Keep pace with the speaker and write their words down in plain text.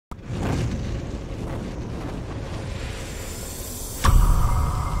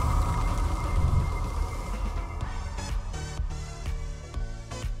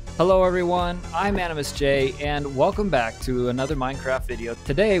Hello everyone, I'm AnimusJ and welcome back to another Minecraft video.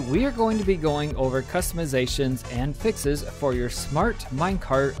 Today we are going to be going over customizations and fixes for your Smart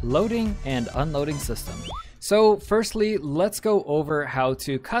Minecart loading and unloading system. So firstly, let's go over how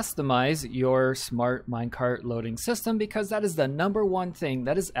to customize your Smart Minecart loading system, because that is the number one thing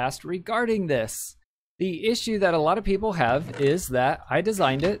that is asked regarding this. The issue that a lot of people have is that I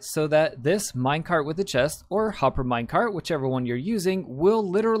designed it so that this minecart with a chest or hopper minecart, whichever one you're using, will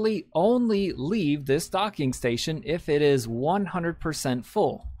literally only leave this docking station if it is 100%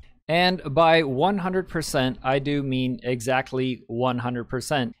 full. And by 100%, I do mean exactly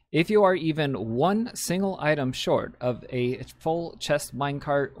 100%. If you are even one single item short of a full chest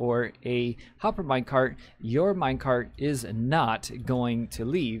minecart or a hopper minecart, your minecart is not going to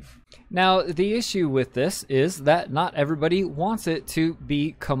leave. Now, the issue with this is that not everybody wants it to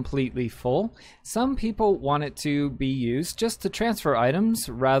be completely full. Some people want it to be used just to transfer items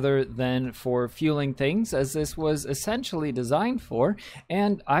rather than for fueling things, as this was essentially designed for.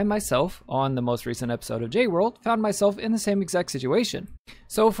 And I myself, on the most recent episode of J-World, found myself in the same exact situation.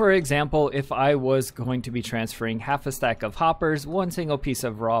 So for example, if I was going to be transferring half a stack of hoppers, one single piece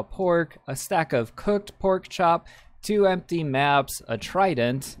of raw pork, a stack of cooked pork chop, 2 empty maps, a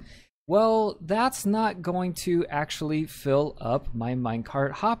trident, well, that's not going to actually fill up my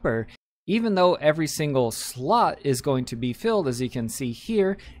minecart hopper. Even though every single slot is going to be filled, as you can see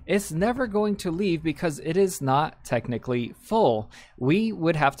here, it's never going to leave because it is not technically full. We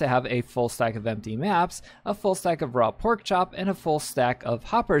would have to have a full stack of empty maps, a full stack of raw pork chop, and a full stack of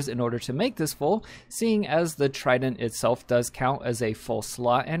hoppers in order to make this full, seeing as the trident itself does count as a full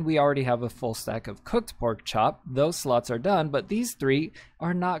slot, and we already have a full stack of cooked pork chop. Those slots are done, but these three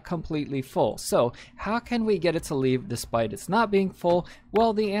are not completely full. So how can we get it to leave despite it's not being full?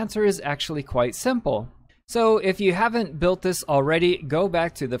 Well, the answer is actually quite simple. So if you haven't built this already, go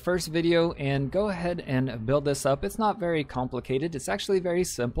back to the first video and go ahead and build this up. It's not very complicated. It's actually very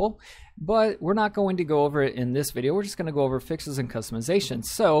simple, but we're not going to go over it in this video. We're just going to go over fixes and customizations.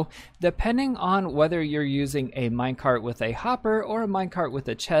 So depending on whether you're using a minecart with a hopper or a minecart with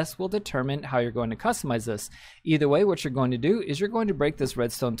a chest will determine how you're going to customize this. Either way, what you're going to do is you're going to break this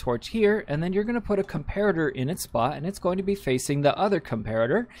redstone torch here, and then you're going to put a comparator in its spot, and it's going to be facing the other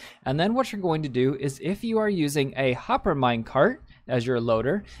comparator. And then what you're going to do is, if you are using a hopper minecart as your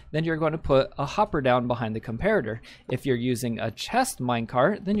loader, then you're going to put a hopper down behind the comparator. If you're using a chest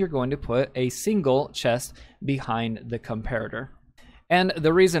minecart, then you're going to put a single chest behind the comparator. And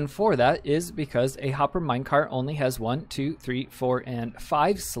the reason for that is because a hopper minecart only has 1, 2, 3, 4, and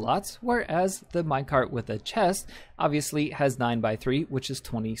 5 slots, whereas the minecart with a chest obviously has 9 by 3, which is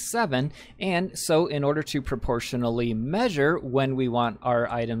 27. And so in order to proportionally measure when we want our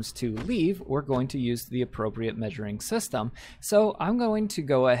items to leave, we're going to use the appropriate measuring system. So I'm going to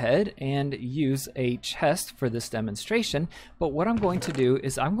go ahead and use a chest for this demonstration, but what I'm going to do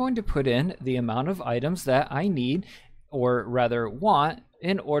is I'm going to put in the amount of items that I need, or rather want,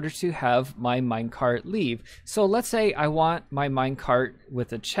 in order to have my minecart leave. So let's say I want my minecart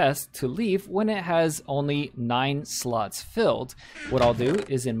with a chest to leave when it has only 9 slots filled. What I'll do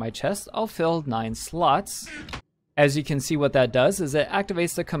is in my chest, I'll fill 9 slots. As you can see, what that does is it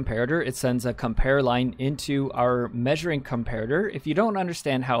activates the comparator. It sends a compare line into our measuring comparator. If you don't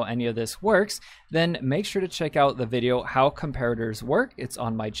understand how any of this works, then make sure to check out the video how comparators work. It's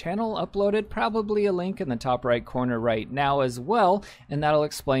on my channel uploaded, probably a link in the top right corner right now as well, and that'll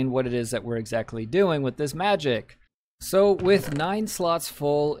explain what it is that we're exactly doing with this magic. So with 9 slots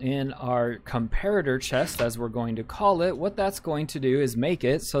full in our comparator chest, as we're going to call it, what that's going to do is make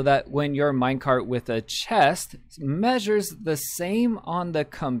it so that when your minecart with a chest measures the same on the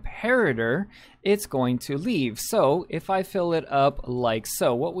comparator, it's going to leave. So if I fill it up like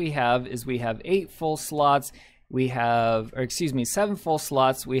so, what we have is we have 8 full slots, we have, or excuse me, 7 full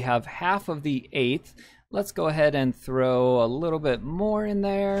slots, we have half of the 8th. Let's go ahead and throw a little bit more in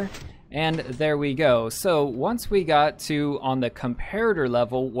there. And there we go. So once we got to, on the comparator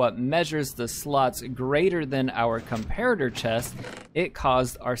level, what measures the slots greater than our comparator chest, it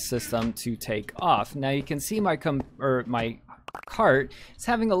caused our system to take off. Now you can see my cart is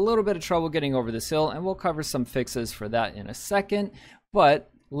having a little bit of trouble getting over this hill, and we'll cover some fixes for that in a second. But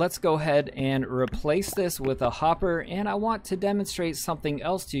let's go ahead and replace this with a hopper, and I want to demonstrate something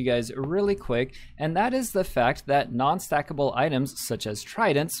else to you guys really quick, and that is the fact that non-stackable items such as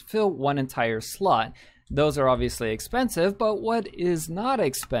tridents fill 1 entire slot. Those are obviously expensive, but what is not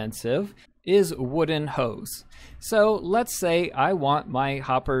expensive is wooden hose. So let's say I want my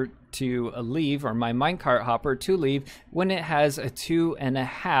hopper to leave, or my minecart hopper to leave, when it has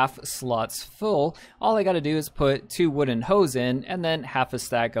 2.5 slots full. All I got to do is put 2 wooden hose in, and then half a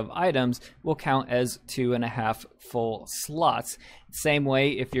stack of items will count as 2.5 full slots. Same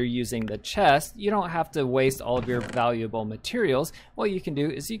way, if you're using the chest, you don't have to waste all of your valuable materials. What you can do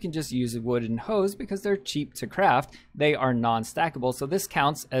is you can just use a wooden hose because they're cheap to craft. They are non-stackable, so this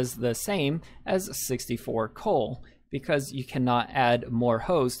counts as the same as 64 coal, because you cannot add more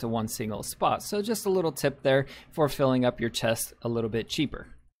hose to one single spot. So just a little tip there for filling up your chest a little bit cheaper.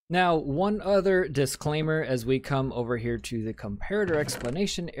 Now, one other disclaimer as we come over here to the comparator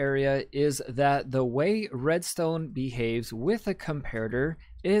explanation area is that the way redstone behaves with a comparator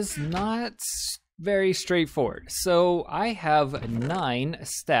is not very straightforward. So I have 9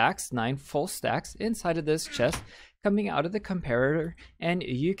 full stacks inside of this chest coming out of the comparator, and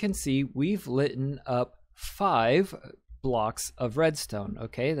you can see we've lit up 5 blocks of redstone.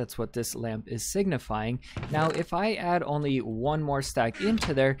 Okay, that's what this lamp is signifying. Now if I add only 1 more stack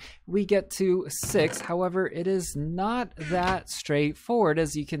into there, we get to 6. However, it is not that straightforward.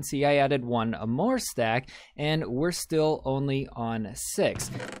 As you can see, I added 1 more stack and we're still only on 6.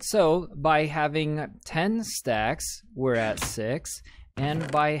 So by having 10 stacks, we're at 6.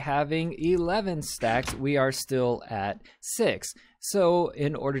 And by having 11 stacks, we are still at 6. So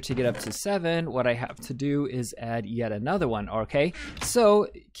in order to get up to 7, what I have to do is add yet another one, okay? So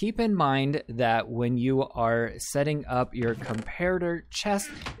keep in mind that when you are setting up your comparator chest,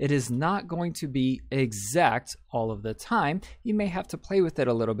 it is not going to be exact all of the time. You may have to play with it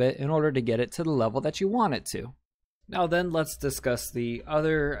a little bit in order to get it to the level that you want it to. Now then, let's discuss the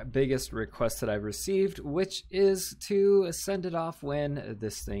other biggest request that I've received, which is to send it off when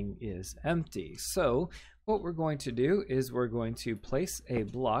this thing is empty. So what we're going to do is we're going to place a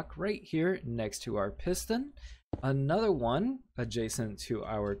block right here next to our piston, another one adjacent to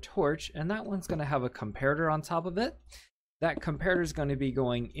our torch, and that one's going to have a comparator on top of it. That comparator is going to be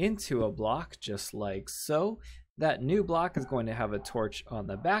going into a block just like so. That new block is going to have a torch on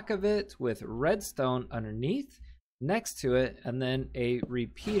the back of it with redstone underneath next to it, and then a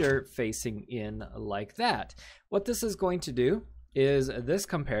repeater facing in like that. What this is going to do is this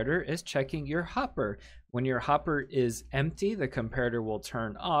comparator is checking your hopper. When your hopper is empty, the comparator will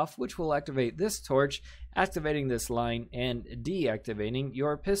turn off, which will activate this torch, activating this line and deactivating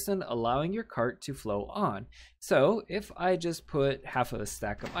your piston, allowing your cart to flow on. So if I just put half of a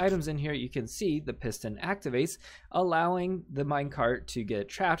stack of items in here, you can see the piston activates, allowing the minecart to get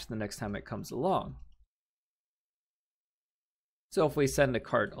trapped the next time it comes along. So if we send a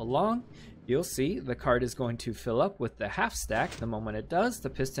cart along, you'll see the cart is going to fill up with the half stack. The moment it does, the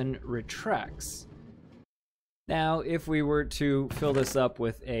piston retracts. Now, if we were to fill this up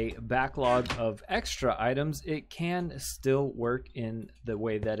with a backlog of extra items, it can still work in the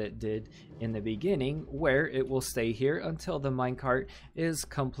way that it did in the beginning, where it will stay here until the minecart is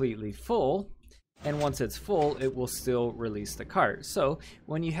completely full. And once it's full, it will still release the cart. So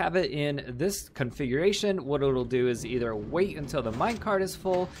when you have it in this configuration, what it'll do is either wait until the minecart is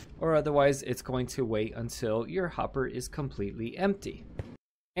full, or otherwise it's going to wait until your hopper is completely empty.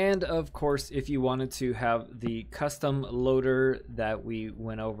 And of course, if you wanted to have the custom loader that we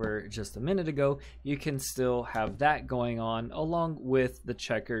went over just a minute ago, you can still have that going on along with the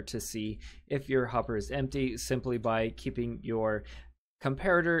checker to see if your hopper is empty, simply by keeping your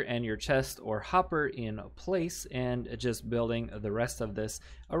comparator and your chest or hopper in place and just building the rest of this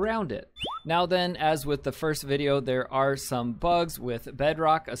around it. Now then, as with the first video, there are some bugs with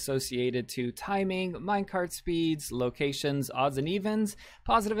Bedrock associated to timing, minecart speeds, locations, odds and evens,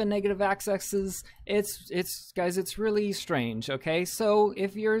 positive and negative accesses. Guys, it's really strange, okay? So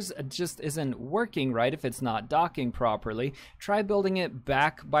if yours just isn't working right, if it's not docking properly, try building it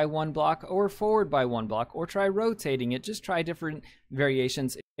back by 1 block or forward by 1 block, or try rotating it. Just try different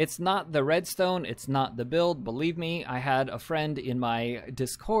variations. It's not the redstone, it's not the build. Believe me, I had a friend in my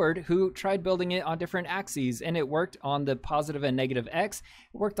Discord who tried building it on different axes, and it worked on the positive and negative X.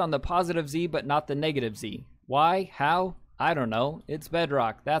 It worked on the positive Z, but not the negative Z. Why? How? I don't know. It's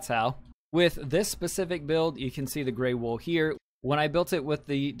Bedrock, that's how. With this specific build, you can see the gray wool here. When I built it with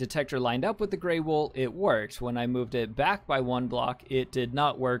the detector lined up with the gray wool, it worked. When I moved it back by 1 block, it did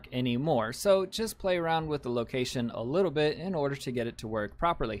not work anymore. So just play around with the location a little bit in order to get it to work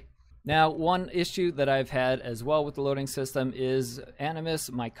properly. Now, one issue that I've had as well with the loading system is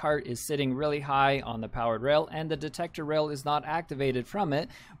Animus, my cart is sitting really high on the powered rail and the detector rail is not activated from it.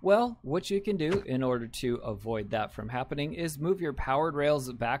 Well, what you can do in order to avoid that from happening is move your powered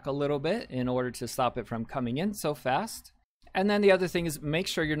rails back a little bit in order to stop it from coming in so fast. And then the other thing is make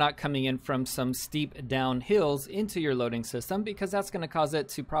sure you're not coming in from some steep down hills into your loading system, because that's going to cause it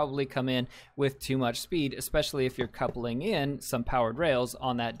to probably come in with too much speed, especially if you're coupling in some powered rails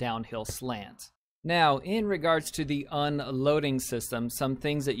on that downhill slant. Now, in regards to the unloading system, some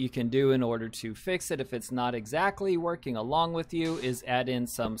things that you can do in order to fix it if it's not exactly working along with you is add in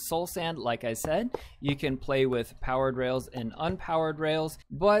some soul sand. Like I said, you can play with powered rails and unpowered rails.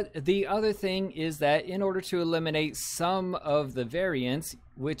 But the other thing is that in order to eliminate some of the variance,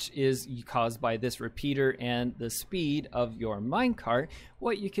 which is caused by this repeater and the speed of your minecart,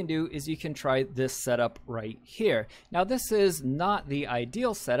 what you can do is you can try this setup right here. Now, this is not the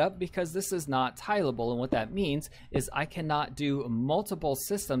ideal setup because this is not tileable, and what that means is I cannot do multiple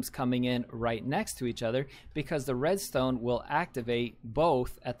systems coming in right next to each other because the redstone will activate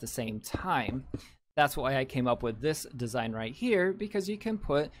both at the same time. That's why I came up with this design right here, because you can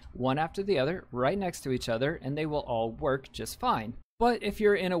put one after the other right next to each other and they will all work just fine. But if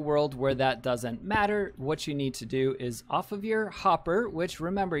you're in a world where that doesn't matter, what you need to do is off of your hopper, which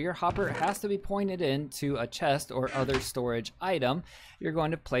remember your hopper has to be pointed into a chest or other storage item, you're going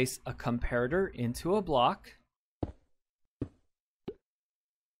to place a comparator into a block,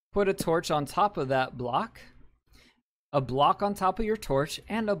 put a torch on top of that block, a block on top of your torch,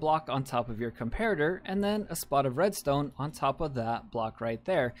 and a block on top of your comparator, and then a spot of redstone on top of that block right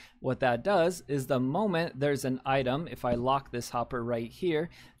there. What that does is the moment there's an item, if I lock this hopper right here,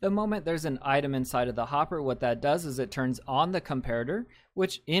 the moment there's an item inside of the hopper, what that does is it turns on the comparator,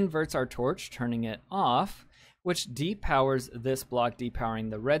 which inverts our torch, turning it off, which depowers this block, depowering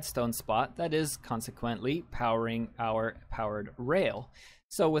the redstone spot, that is consequently powering our powered rail.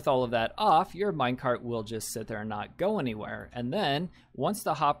 So with all of that off, your minecart will just sit there and not go anywhere. And then once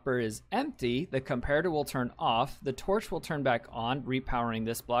the hopper is empty, the comparator will turn off, the torch will turn back on, repowering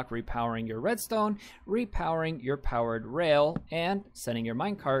this block, repowering your redstone, repowering your powered rail, and sending your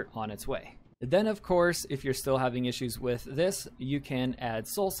minecart on its way. Then, of course, if you're still having issues with this, you can add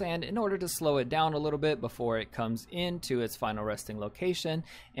soul sand in order to slow it down a little bit before it comes into its final resting location.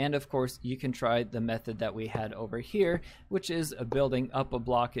 And of course, you can try the method that we had over here, which is building up a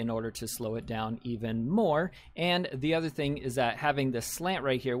block in order to slow it down even more. And the other thing is that having this slant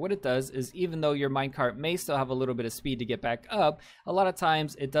right here, what it does is even though your minecart may still have a little bit of speed to get back up, a lot of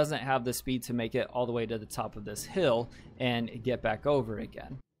times it doesn't have the speed to make it all the way to the top of this hill and get back over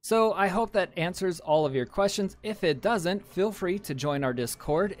again. So I hope that answers all of your questions. If it doesn't, feel free to join our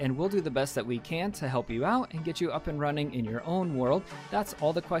Discord and we'll do the best that we can to help you out and get you up and running in your own world. That's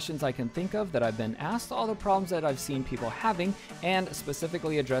all the questions I can think of that I've been asked, all the problems that I've seen people having, and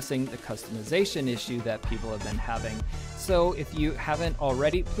specifically addressing the customization issue that people have been having. So if you haven't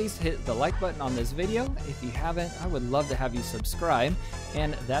already, please hit the like button on this video. If you haven't, I would love to have you subscribe.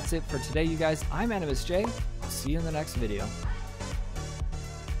 And that's it for today, you guys. I'm AnimusJ. I'll see you in the next video.